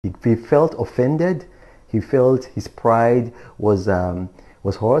He felt offended. He felt his pride was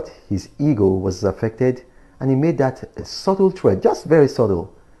hurt. His ego was affected, and he made that subtle threat, just very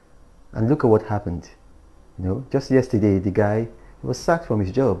subtle. And look at what happened. Just yesterday, the guy was sacked from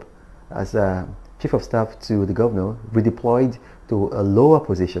his job as chief of staff to the governor, redeployed to a lower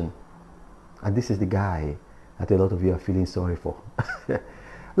position. And this is the guy that a lot of you are feeling sorry for.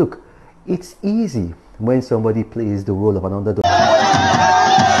 Look, it's easy when somebody plays the role of an underdog.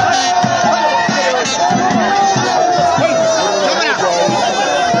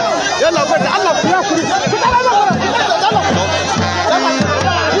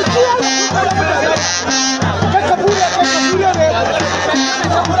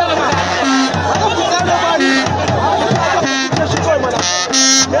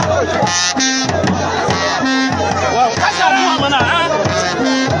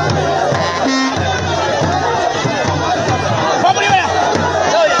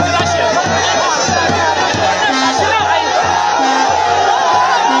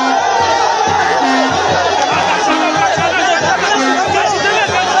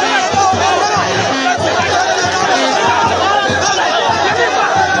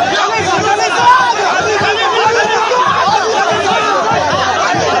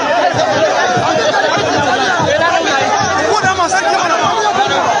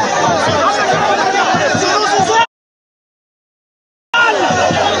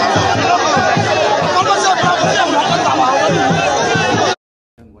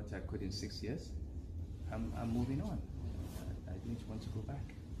 What I could in 6 years, I'm moving on. I didn't want to go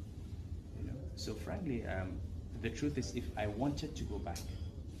back. So frankly, the truth is, if I wanted to go back,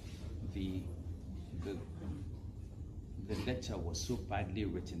 the letter was so badly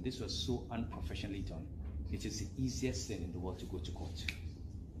written. This was so unprofessionally done. It is the easiest thing in the world to go to court.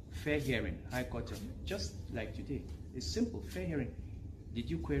 Fair hearing, High Court, just like today. It's simple, fair hearing. Did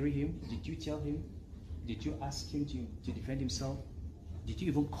you query him? Did you tell him? Did you ask him to defend himself? Did you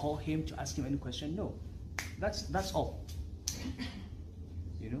even call him to ask him any question? No. That's all.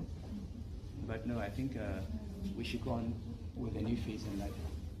 But no, I think we should go on with a new phase in life.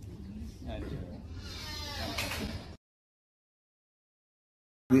 And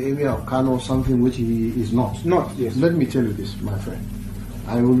the area of Kano, something which he is not. Not, yes. Let me tell you this, my friend.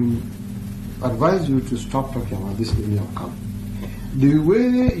 I will advise you to stop talking about this area of Kano. The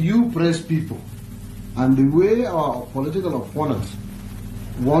way you press people and the way our political opponents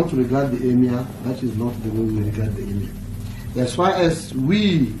want to regard the emir, that is not the way we regard the emir. As far as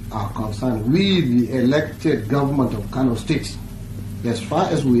we are concerned, we the elected government of Kano State, as far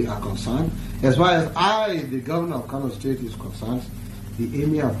as we are concerned, as far as I, the governor of Kano State, is concerned, the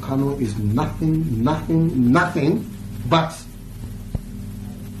emir of Kano is nothing but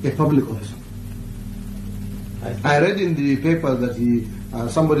a public officer. I read in the paper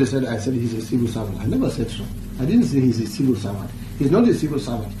that somebody said, I said he's a civil servant. I never said so. I didn't say he's a civil servant. He's not a civil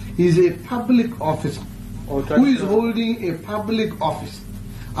servant. He's a public officer who is holding a public office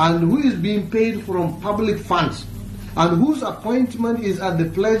and who is being paid from public funds and whose appointment is at the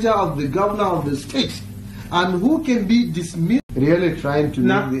pleasure of the governor of the state and who can be dismissed. Really trying to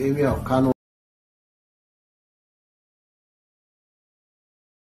make the emir of Kano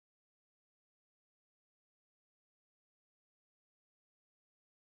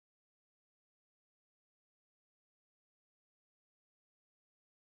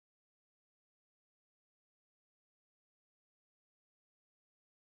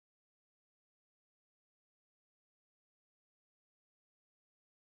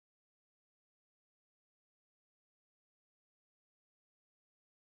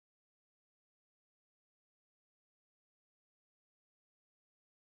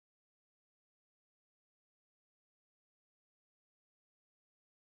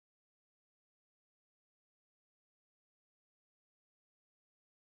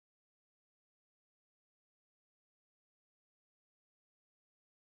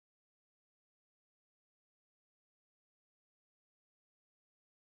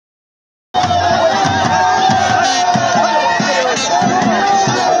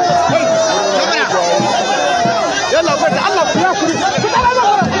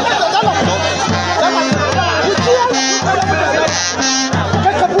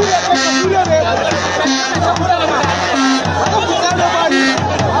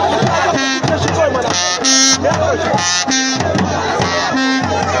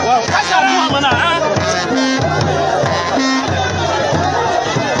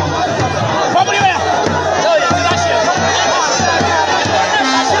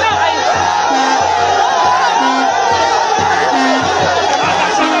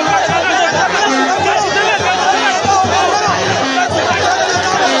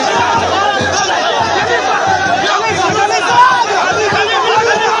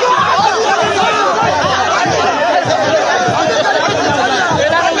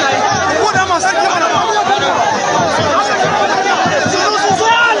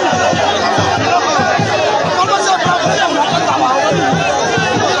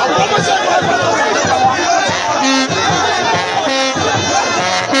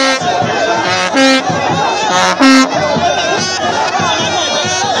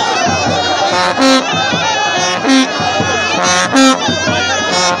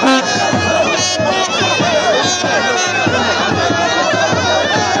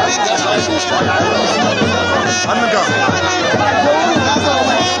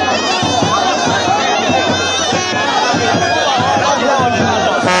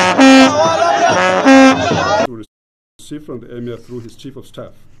received from the Emir through his chief of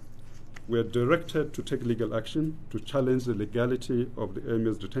staff were directed to take legal action to challenge the legality of the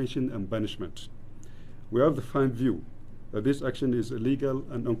Emir's detention and banishment. We have the firm view that this action is illegal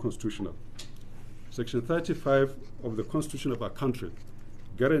and unconstitutional. Section 35 of the Constitution of our country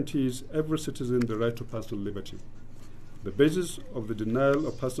guarantees every citizen the right to personal liberty. The basis of the denial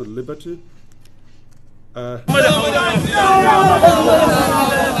of personal liberty are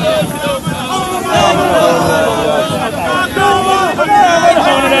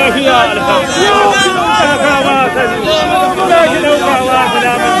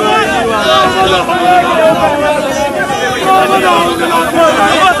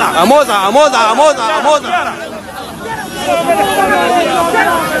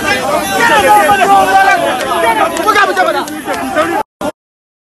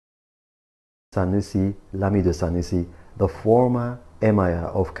Sanusi Lamido Sanusi, the former Emir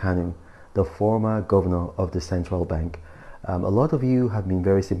of Kano, the former governor of the central bank. A lot of you have been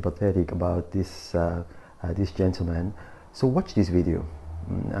very sympathetic about this this gentleman, so watch this video,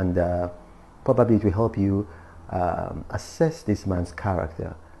 and probably it will help you assess this man's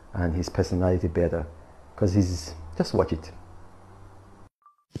character and his personality better, because he's just watch it.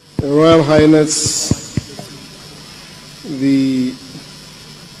 Your Royal Highness, the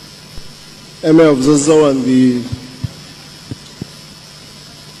Emir of Zazzau and the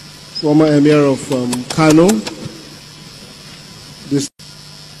former Emir of Kano.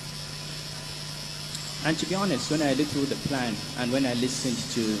 And to be honest, when I looked through the plan and when I listened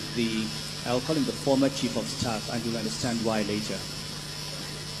to the, I'll call him the former chief of staff, and you'll understand why later.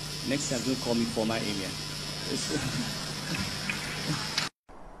 Next time, don't call me former Emir.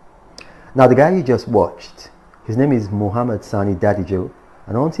 Now the guy you just watched, his name is Muhammad Sani Dadijo,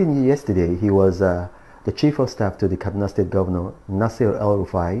 and until yesterday he was the chief of staff to the Kaduna State Governor Nasir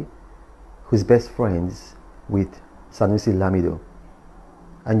El-Rufai, who's best friends with Sanusi Lamido.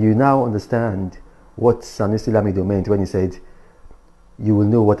 And you now understand what Sanusi Lamido meant when he said, "You will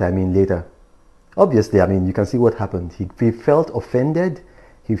know what I mean later." Obviously, I mean, you can see what happened. He felt offended.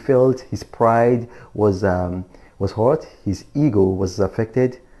 He felt his pride was hurt. His ego was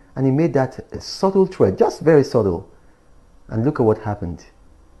affected. And he made that subtle threat, just very subtle. And look at what happened.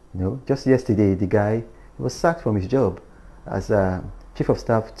 You know, just yesterday, the guy was sacked from his job as chief of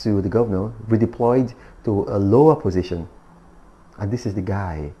staff to the governor, redeployed to a lower position. And this is the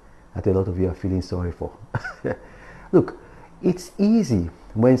guy that a lot of you are feeling sorry for. Look, it's easy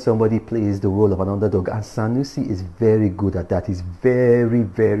when somebody plays the role of an underdog, and Sanusi is very good at that. He's very,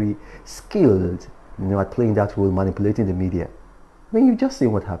 very skilled, you know, at playing that role, manipulating the media. I mean, you've just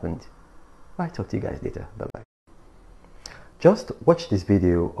seen what happened. I'll talk to you guys later. Bye-bye. Just watch this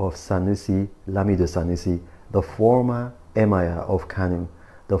video of Sanusi Lamido Sanusi, the former Emir of Kano,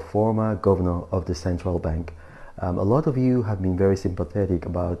 the former governor of the central bank. A lot of you have been very sympathetic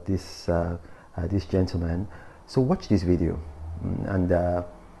about this this gentleman, so watch this video, and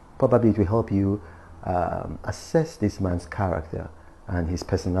probably it will help you assess this man's character and his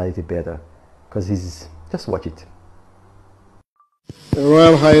personality better, because he's just watch it. Your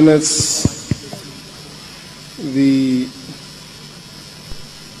Royal Highness, the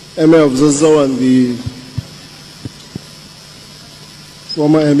Emir of Zazzau and the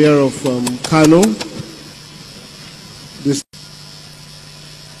former Emir of Kano.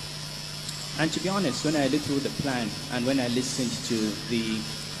 And to be honest, when I looked through the plan and when I listened to the,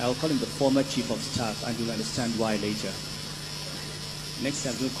 I'll call him the former chief of staff, and you'll understand why later. Next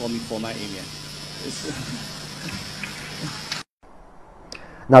time, don't call me former Emir.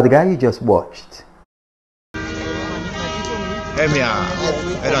 Now the guy you just watched. Emir,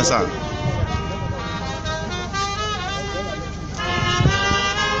 Edansan.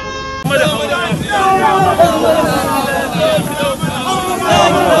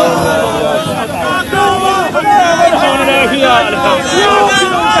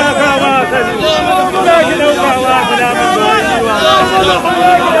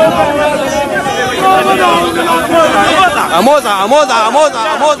 Amoza.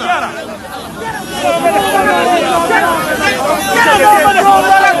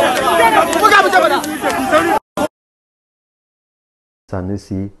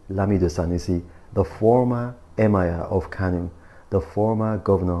 Sanusi Lamido Sanusi, the former Emir of Kano, the former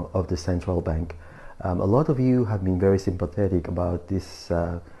governor of the central bank. A lot of you have been very sympathetic about this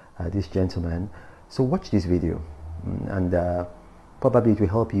this gentleman, so watch this video, and probably it will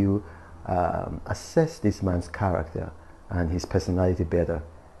help you assess this man's character and his personality better,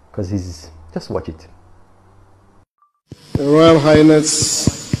 because he's just watch it. Your Royal Highness,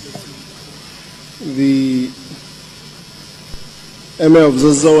 the Emir of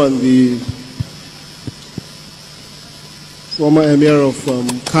Zazzau and the former Emir of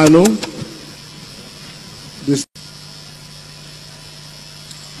Kano.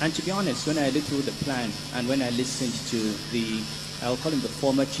 And to be honest, when I looked through the plan and when I listened to I'll call him the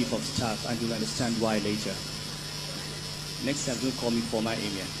former chief of staff, and you'll understand why later. Next time, don't call me former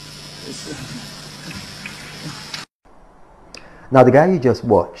Emir. Now, the guy you just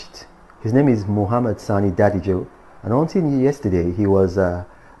watched, his name is Muhammad Sani Dadijo, and until yesterday, he was the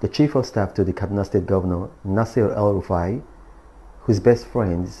chief of staff to the Kaduna State Governor, Nasir El-Rufai, who's best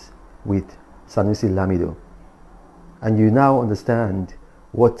friends with Sanusi Lamido. And you now understand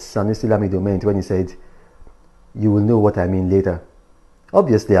what Sanusi Lamido meant when he said, "You will know what I mean later."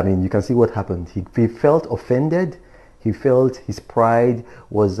 Obviously, I mean, you can see what happened. He felt offended. He felt his pride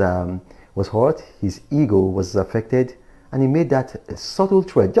was hurt. His ego was affected. And he made that subtle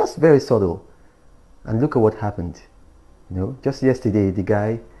threat, just very subtle. And look at what happened. You know, just yesterday, the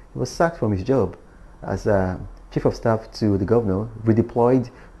guy was sacked from his job as chief of staff to the governor, redeployed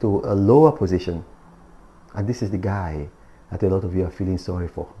to a lower position. And this is the guy that a lot of you are feeling sorry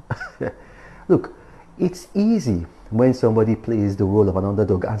for. Look, it's easy when somebody plays the role of an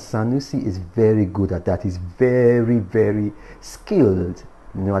underdog, and Sanusi is very good at that. He's very, very skilled,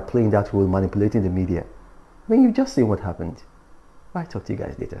 you know, at playing that role, manipulating the media. I mean, you've just seen what happened. I'll talk to you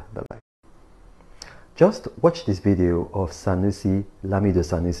guys later. Bye-bye. Just watch this video of Sanusi, Lamido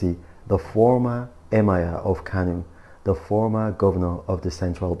Sanusi, the former Emir of Kano, the former governor of the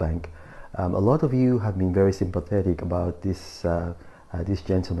central bank. A lot of you have been very sympathetic about this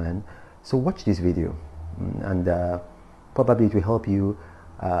gentleman. So watch this video, and probably it will help you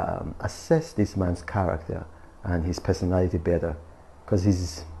assess this man's character and his personality better, because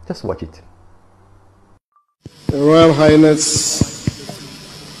just watch it. Your Royal Highness,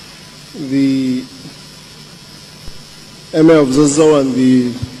 the Emir of Zazzau and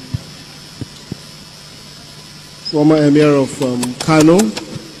the former Emir of Kano.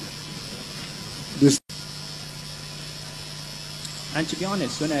 And to be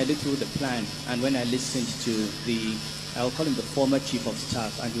honest, when I looked through the plan and when I listened to I'll call him the former chief of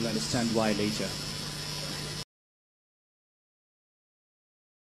staff, and you'll understand why later.